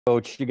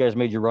Coach, you guys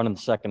made your run in the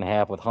second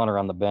half with Hunter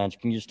on the bench.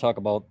 Can you just talk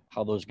about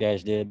how those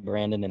guys did,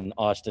 Brandon and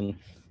Austin,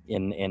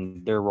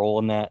 in their role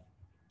in that?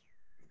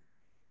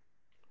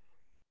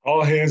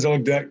 All hands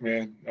on deck,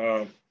 man.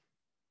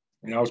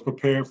 And I was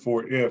prepared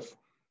for if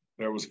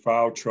there was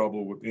foul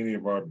trouble with any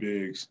of our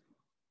bigs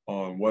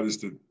on what is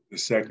the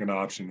second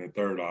option, the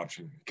third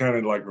option. It kind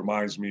of like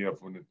reminds me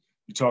of when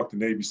you talk to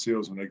Navy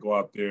SEALs when they go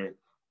out there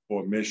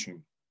for a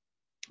mission.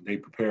 They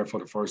prepare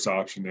for the first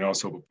option. They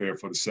also prepare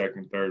for the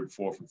second, third,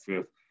 fourth, and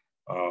fifth.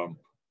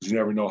 You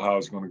never know how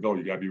it's going to go.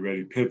 You got to be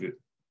ready to pivot.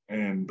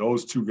 And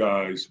those two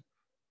guys,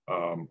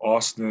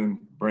 Austin,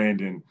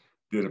 Brandon,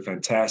 did a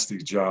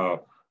fantastic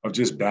job of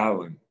just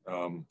battling,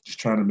 just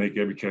trying to make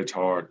every catch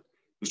hard,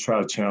 just try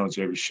to challenge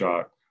every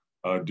shot,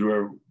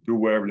 do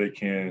whatever they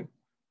can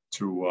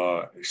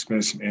to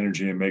expend some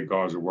energy and make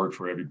guards work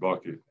for every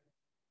bucket.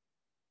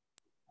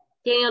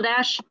 Daniel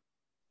Dash.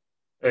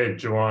 Hey,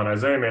 Juwan,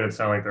 Isaiah made it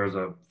sound like there was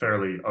a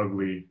fairly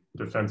ugly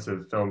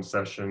defensive film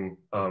session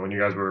when you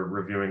guys were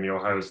reviewing the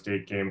Ohio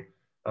State game.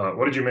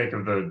 What did you make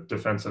of the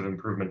defensive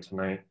improvement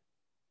tonight?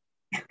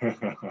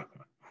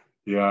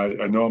 Yeah,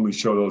 I normally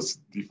show those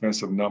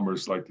defensive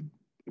numbers like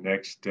the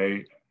next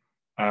day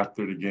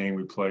after the game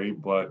we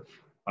played, but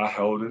I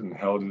held it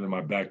in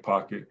my back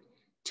pocket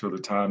till the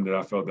time that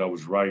I felt that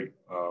was right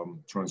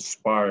to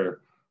inspire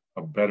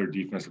a better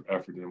defensive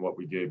effort than what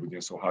we gave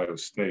against Ohio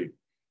State.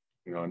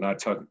 You know,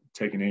 not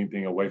taking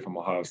anything away from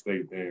Ohio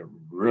State. They're a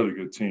really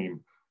good team.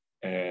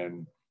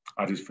 And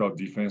I just felt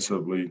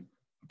defensively,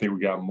 I think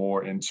we got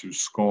more into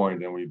scoring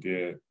than we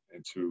did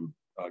into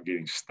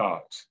getting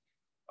stops.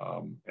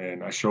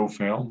 And I showed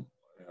film,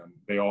 and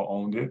they all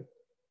owned it.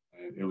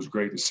 And it was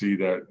great to see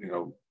that, you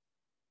know,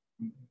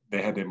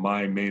 they had their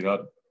mind made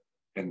up.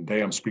 And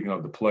I'm speaking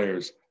of the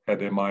players, had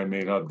their mind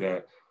made up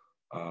that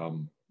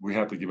we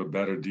have to give a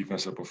better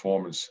defensive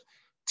performance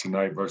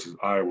tonight versus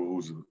Iowa,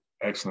 who's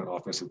excellent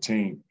offensive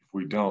team. If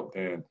we don't,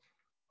 then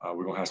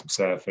we're going to have some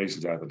sad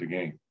faces after the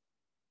game.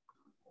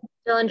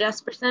 Dylan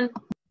Jesperson.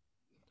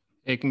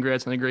 Hey,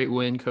 congrats on a great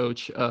win,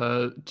 Coach.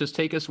 Just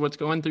take us what's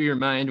going through your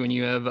mind when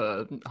you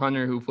have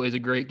Hunter, who plays a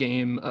great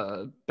game,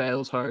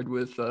 battles hard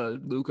with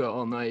Luka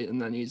all night, and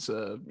then he's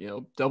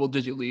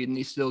double-digit lead, and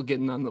he's still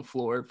getting on the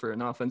floor for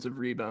an offensive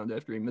rebound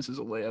after he misses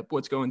a layup.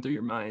 What's going through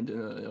your mind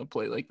in a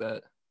play like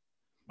that?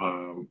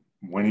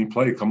 When he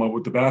played, come up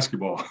with the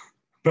basketball.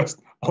 That's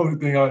the only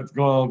thing that's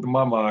going on through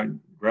my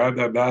mind. Grab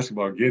that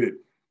basketball, get it.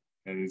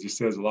 And it just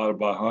says a lot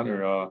about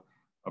Hunter,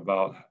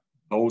 about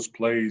those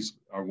plays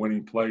are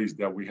winning plays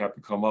that we have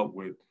to come up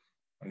with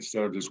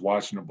instead of just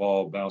watching the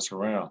ball bounce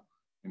around.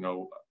 You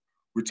know,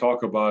 we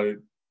talk about it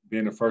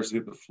being the first to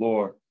hit the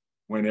floor,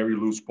 win every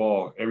loose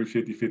ball, every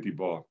 50-50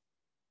 ball.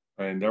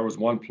 And there was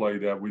one play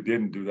that we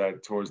didn't do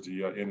that towards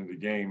the end of the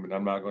game, and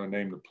I'm not going to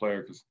name the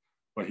player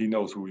but he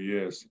knows who he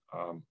is.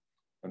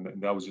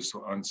 And that was just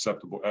an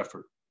unacceptable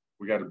effort.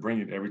 We got to bring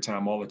it every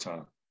time, all the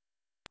time.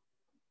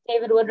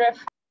 David Woodruff.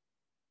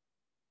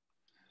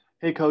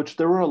 Hey, Coach,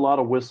 there were a lot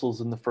of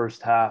whistles in the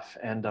first half,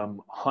 and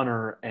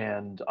Hunter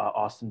and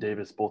Austin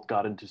Davis both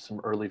got into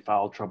some early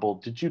foul trouble.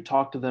 Did you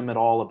talk to them at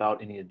all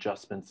about any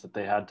adjustments that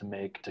they had to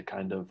make to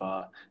kind of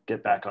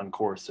get back on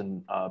course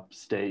and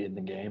stay in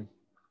the game?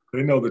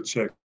 They know the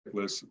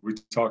checklist. We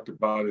talked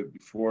about it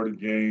before the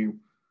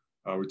game.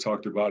 We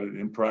talked about it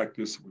in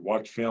practice. We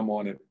watched film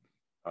on it.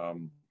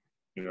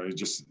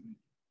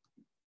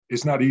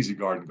 It's not easy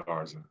guarding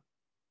Garza.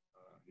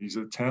 He's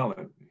a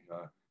talent.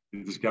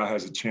 This guy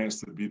has a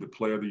chance to be the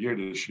player of the year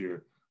this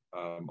year.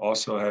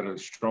 Also had a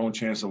strong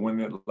chance of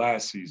winning it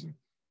last season.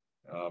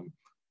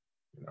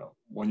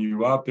 When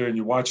you're out there and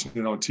you're watching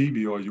it on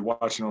TV or you're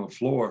watching on the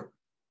floor,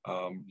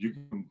 you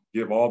can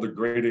give all the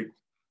great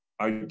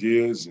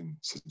ideas and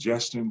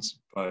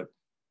suggestions, but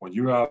when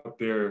you're out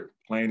there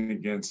playing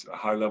against a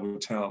high-level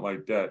talent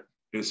like that,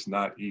 it's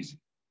not easy.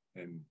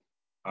 And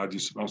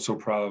I'm so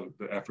proud of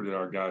the effort that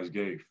our guys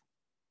gave.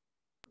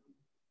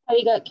 How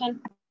you got, Ken?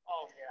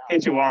 Hey,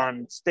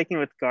 Juwan, sticking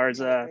with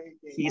Garza,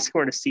 he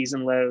scored a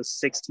season-low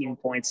 16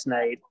 points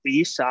tonight. Were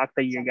you shocked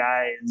that your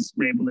guys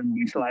were able to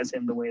neutralize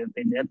him the way that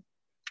they did?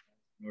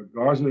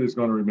 Garza is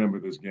going to remember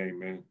this game,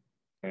 man.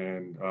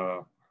 And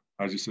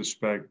I just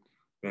suspect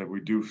that we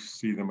do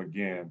see them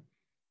again.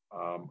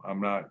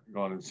 I'm not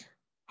going to,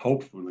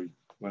 hopefully,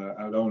 but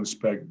I don't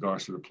expect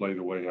Garza to play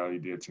the way how he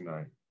did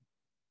tonight.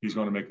 He's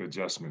going to make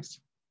adjustments.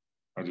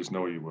 I just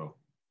know he will.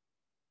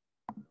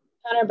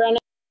 Connor Brennan.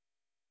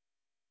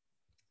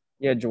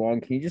 Yeah,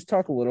 Juwan, can you just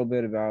talk a little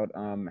bit about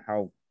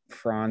how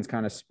Franz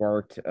kind of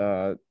sparked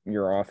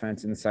your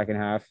offense in the second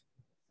half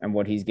and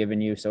what he's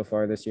given you so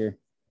far this year?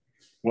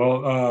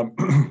 Well,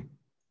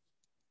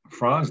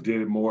 Franz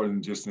did it more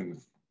than just in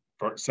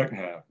the second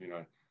half.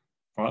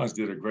 Franz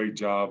did a great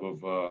job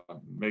of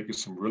making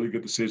some really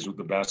good decisions with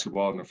the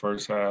basketball in the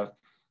first half.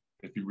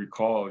 If you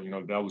recall,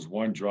 that was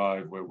one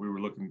drive where we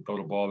were looking to throw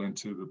the ball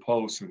into the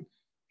post, and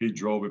he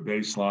drove it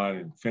baseline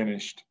and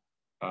finished.